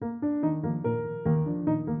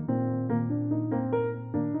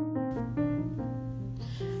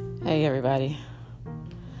Hey everybody,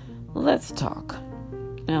 let's talk.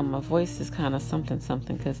 Now my voice is kind of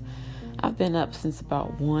something because I've been up since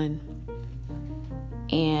about 1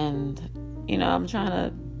 and I'm trying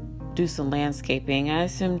to do some landscaping. I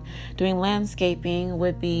assume doing landscaping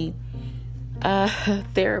would be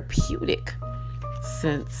therapeutic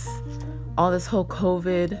since all this whole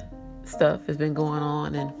COVID stuff has been going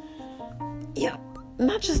on, and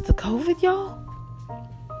not just the COVID, y'all.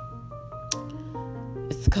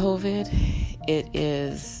 It's COVID. It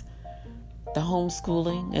is the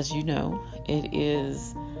homeschooling, as you know. It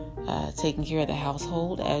is taking care of the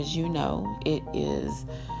household, as you know. It is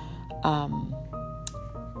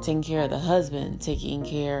taking care of the husband, taking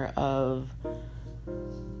care of,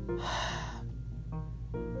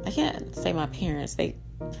 I can't say my parents. They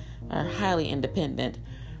are highly independent,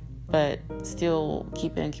 but still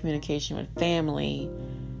keeping in communication with family.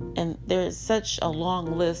 And there's such a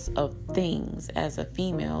long list of things as a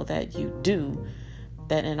female that you do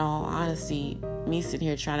that, in all honesty, me sitting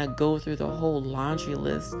here trying to go through the whole laundry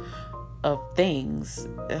list of things,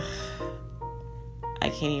 I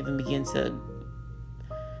can't even begin to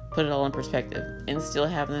put it all in perspective, and still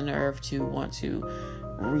have the nerve to want to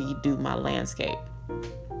redo my landscape.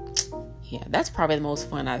 Yeah, that's probably the most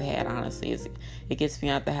fun I've had, honestly. It gets me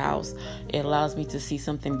out the house. It allows me to see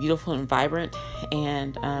something beautiful and vibrant,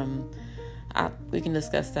 and we can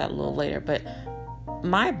discuss that a little later. But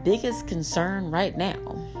my biggest concern right now,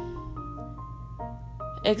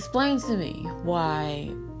 explain to me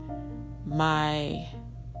why my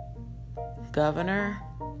governor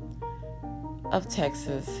of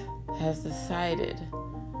Texas has decided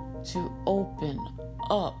to open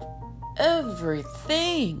up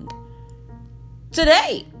everything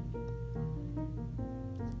today,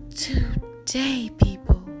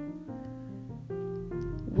 people.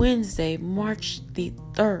 Wednesday, March the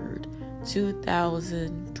 3rd,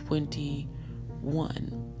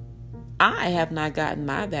 2021. I have not gotten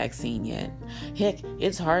my vaccine yet. Heck,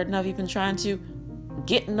 it's hard enough even trying to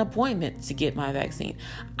get an appointment to get my vaccine.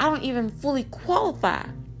 I don't even fully qualify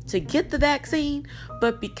to get the vaccine,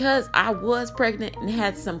 but because I was pregnant and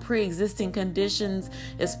had some pre-existing conditions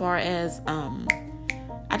as far as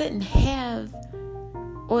I didn't have,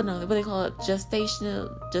 what they call it,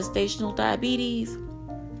 gestational diabetes.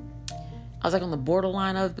 I was like on the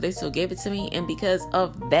borderline of it, but they still gave it to me, and because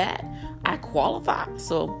of that, I qualify.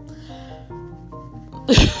 So,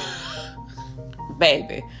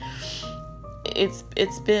 baby, it's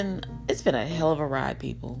been a hell of a ride,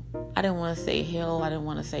 people. I didn't want to say hell. I didn't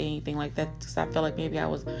want to say anything like that because I felt like maybe I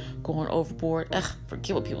was going overboard.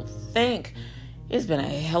 Forget what people think. It's been a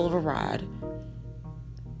hell of a ride.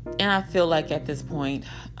 And I feel like at this point,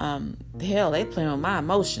 they playing with my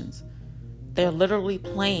emotions. They're literally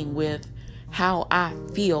playing with how I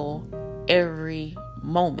feel every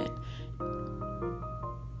moment.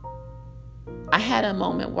 I had a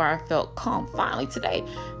moment where I felt calm finally today.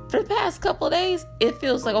 For the past couple of days, it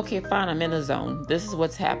feels like, okay, fine, I'm in a zone. This is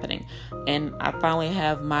what's happening. And I finally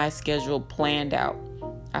have my schedule planned out.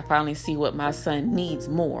 I finally see what my son needs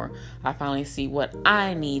more. I finally see what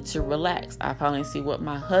I need to relax. I finally see what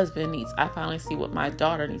my husband needs. I finally see what my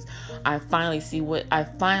daughter needs. I finally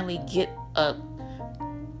get a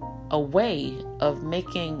way of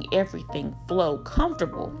making everything flow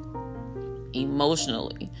comfortable,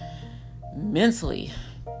 emotionally, mentally,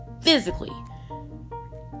 physically.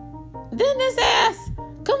 Then this ass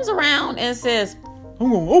comes around and says,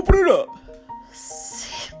 I'm going to open it up.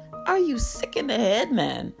 Are you sick in the head,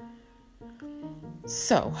 man?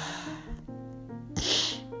 So,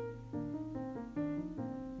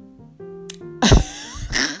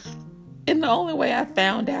 and the only way I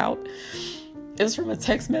found out is from a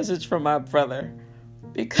text message from my brother,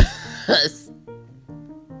 because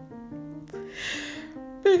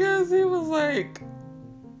he was like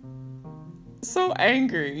so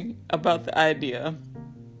angry about the idea,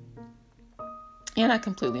 and I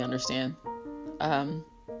completely understand.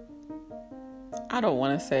 I don't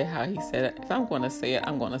want to say how he said it. If I'm going to say it,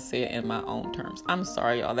 I'm going to say it in my own terms. I'm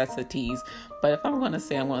sorry, y'all. That's a tease. But if I'm going to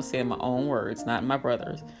say it, I'm going to say it in my own words, not my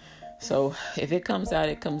brother's. So if it comes out,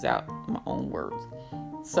 it comes out in my own words.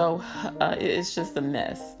 So it's just a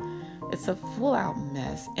mess. It's a full-out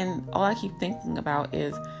mess. And all I keep thinking about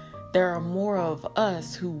is there are more of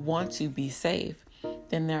us who want to be safe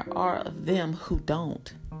than there are of them who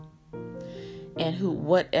don't. And who,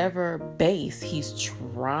 whatever base he's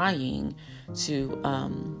trying to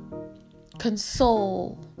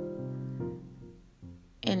console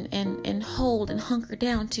and hold and hunker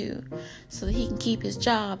down to, so that he can keep his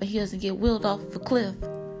job and he doesn't get wheeled off of a cliff,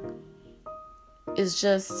 is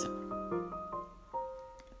just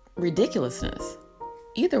ridiculousness.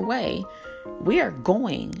 either way, we are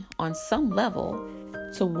going on some level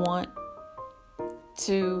to want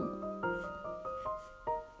to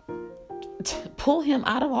pull him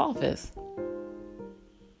out of office.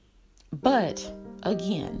 But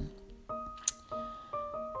again,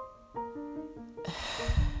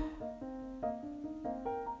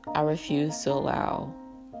 I refuse to allow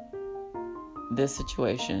this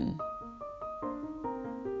situation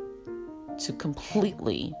to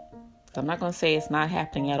completely, I'm not going to say it's not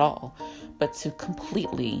happening at all, but to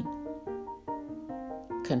completely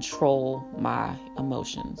control my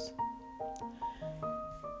emotions.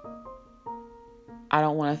 I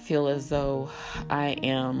don't want to feel as though I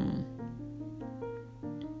am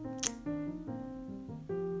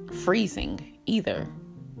freezing either.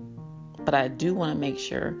 But I do want to make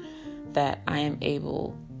sure that I am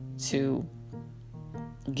able to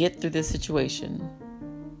get through this situation,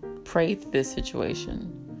 pray through this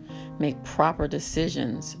situation, make proper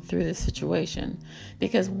decisions through this situation.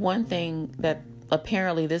 Because one thing that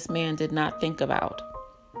apparently this man did not think about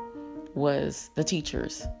was the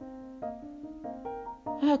teachers.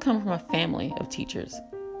 I come from a family of teachers.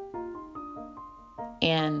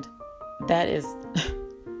 And that is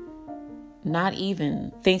not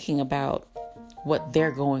even thinking about what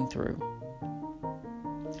they're going through.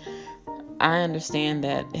 I understand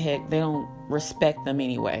that, heck, they don't respect them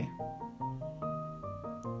anyway.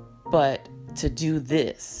 But to do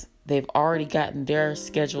this, they've already gotten their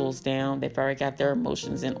schedules down. They've already got their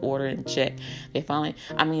emotions in order and check.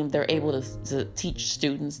 They're able to teach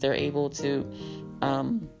students. They're able to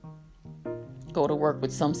go to work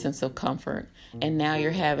with some sense of comfort. And now you're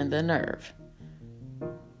having the nerve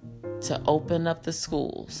to open up the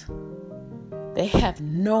schools. They have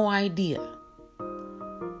no idea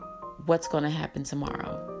what's going to happen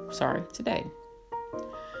tomorrow. Today.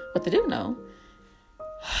 What they do know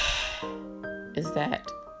is that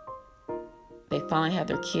they finally have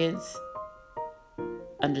their kids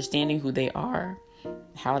understanding who they are,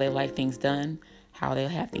 how they like things done, how they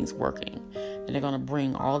have things working. And they're going to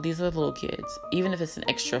bring all these other little kids, even if it's an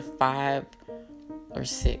extra 5 or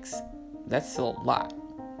 6, that's still a lot.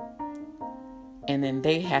 And then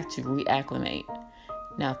they have to reacclimate.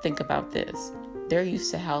 Now think about this. They're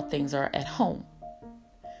used to how things are at home.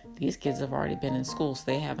 These kids have already been in school, so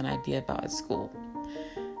they have an idea about at school.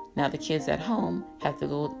 Now the kids at home have to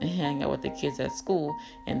go and hang out with the kids at school,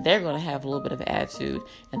 and they're going to have a little bit of an attitude,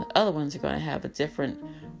 and the other ones are going to have a different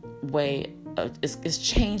way of, it's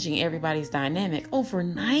changing everybody's dynamic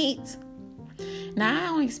overnight. Now I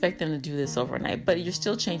don't expect them to do this overnight, but you're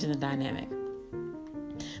still changing the dynamic.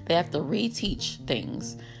 They have to reteach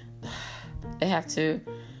things. They have to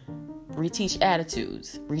reteach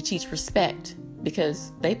attitudes, reteach respect,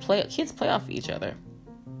 because kids play off each other.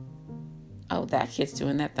 Oh, that kid's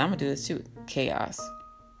doing that. I'm gonna do this too. Chaos.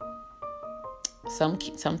 Some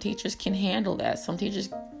teachers can handle that. Some teachers,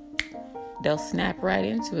 they'll snap right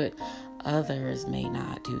into it. Others may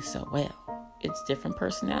not do so well. It's different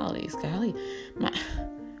personalities. Golly,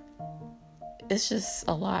 it's just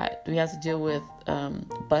a lot. We have to deal with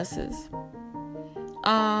buses.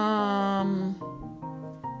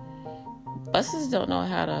 Buses don't know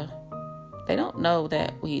how to. They don't know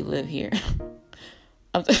that we live here.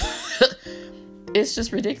 It's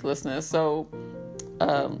just ridiculousness. So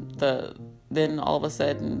then all of a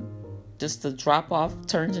sudden, just the drop off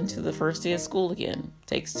turns into the first day of school again.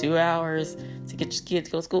 Takes 2 hours to get your kids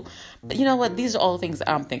to go to school. But you know what? These are all the things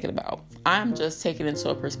I'm thinking about. I'm just taking into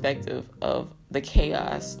a perspective of the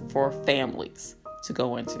chaos for families to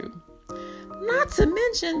go into. Not to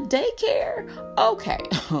mention daycare. Okay.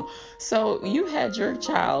 So you had your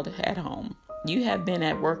child at home. You have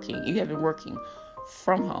been working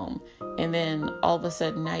from home. And then all of a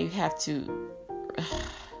sudden now you have to,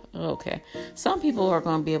 okay. Some people are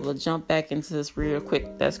going to be able to jump back into this real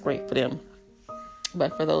quick. That's great for them.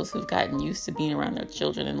 But for those who've gotten used to being around their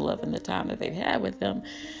children and loving the time that they've had with them,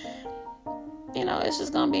 it's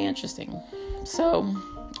just going to be interesting. So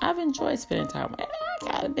I've enjoyed spending time with them. I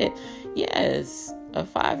got a bit. Yes, a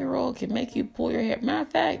 5-year-old can make you pull your hair. Matter of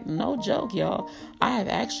fact, no joke, y'all. I have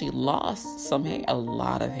actually lost some hair, a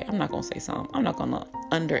lot of hair. I'm not going to say some. I'm not going to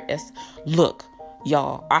underestimate. Look,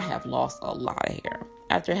 y'all, I have lost a lot of hair.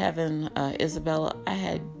 After having Isabella, I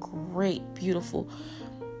had great, beautiful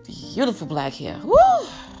black hair. Woo!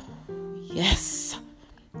 Yes.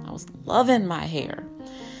 I was loving my hair.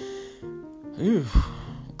 Ooh,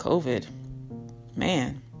 COVID.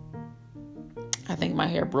 Man. I think my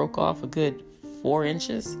hair broke off a good 4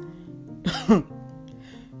 inches.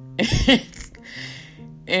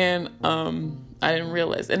 And I didn't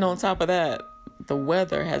realize. And on top of that, the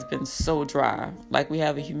weather has been so dry. Like we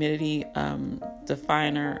have a humidity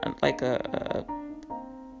definer, like a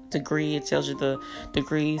degree. It tells you the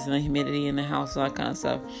degrees and the humidity in the house, all that kind of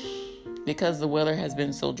stuff. Because the weather has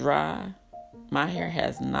been so dry, my hair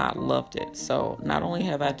has not loved it. So not only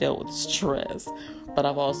have I dealt with stress, but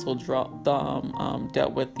I've also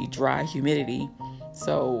dealt with the dry humidity.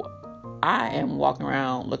 So I am walking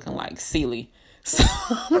around looking like Celie.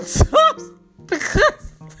 Sometimes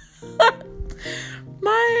because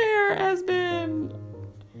my hair has been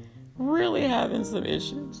really having some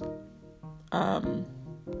issues.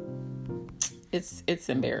 It's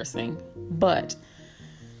embarrassing, but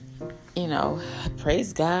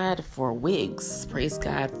praise God for wigs, praise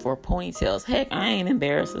God for ponytails. Heck, I ain't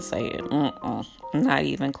embarrassed to say it. Not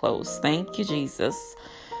even close. Thank you, Jesus,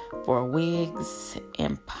 for wigs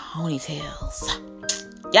and ponytails.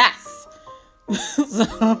 Yes.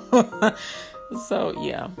 so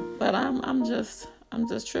yeah, but I'm just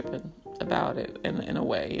tripping about it in a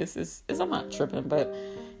way. It's I'm not tripping, but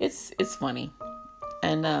it's funny,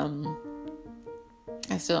 and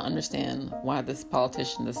I still understand why this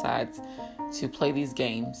politician decides to play these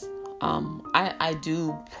games. I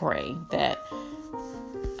do pray that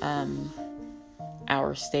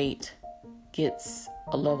our state gets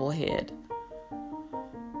a level head.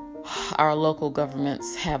 Our local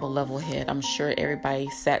governments have a level head. I'm sure everybody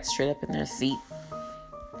sat straight up in their seat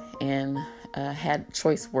and had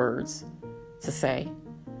choice words to say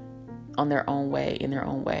in their own way.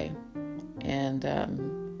 And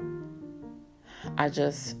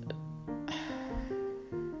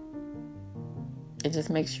it just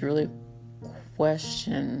makes you really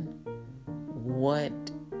question what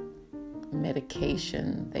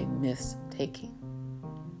medication they miss taking,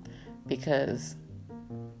 because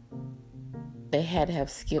they had to have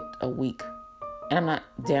skipped a week. And I'm not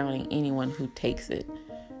downing anyone who takes it.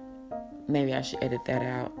 Maybe I should edit that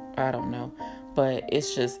out. I don't know. But it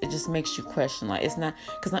just makes you question. Like, it's not,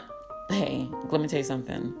 hey, let me tell you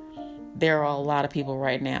something. There are a lot of people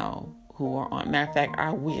right now who are on. Matter of fact,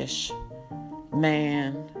 I wish,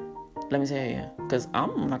 man, let me tell you, because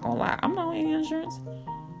I'm not going to lie. I'm not on any insurance.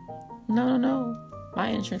 No. My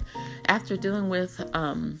insurance, after dealing with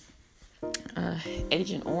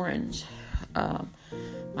Agent Orange,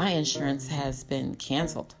 my insurance has been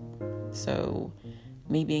canceled. So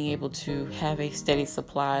me being able to have a steady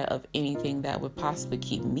supply of anything that would possibly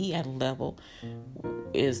keep me at a level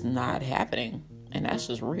is not happening. And that's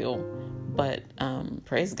just real. But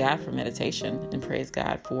praise God for meditation, and praise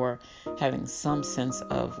God for having some sense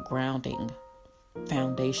of grounding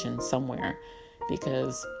foundation somewhere,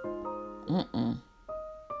 because the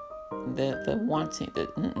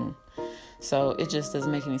wanting, so it just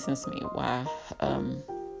doesn't make any sense to me why,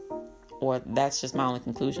 or that's just my only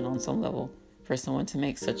conclusion on some level, for someone to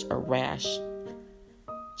make such a rash,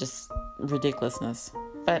 just ridiculousness.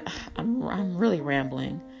 But I'm really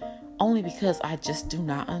rambling, only because I just do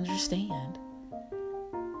not understand.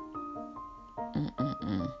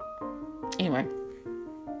 Anyway,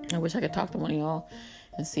 I wish I could talk to one of y'all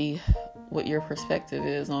and see what your perspective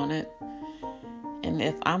is on it, and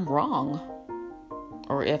if I'm wrong,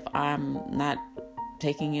 or if I'm not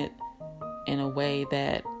taking it in a way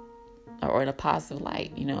that, or in a positive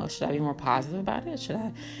light. Should I be more positive about it? Should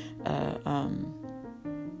I,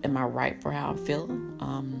 am I right for how I'm feeling?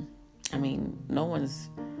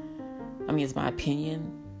 Is my opinion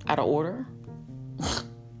out of order?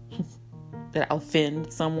 Did I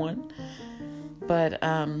offend someone? But,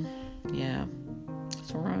 yeah,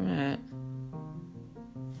 that's where I'm at.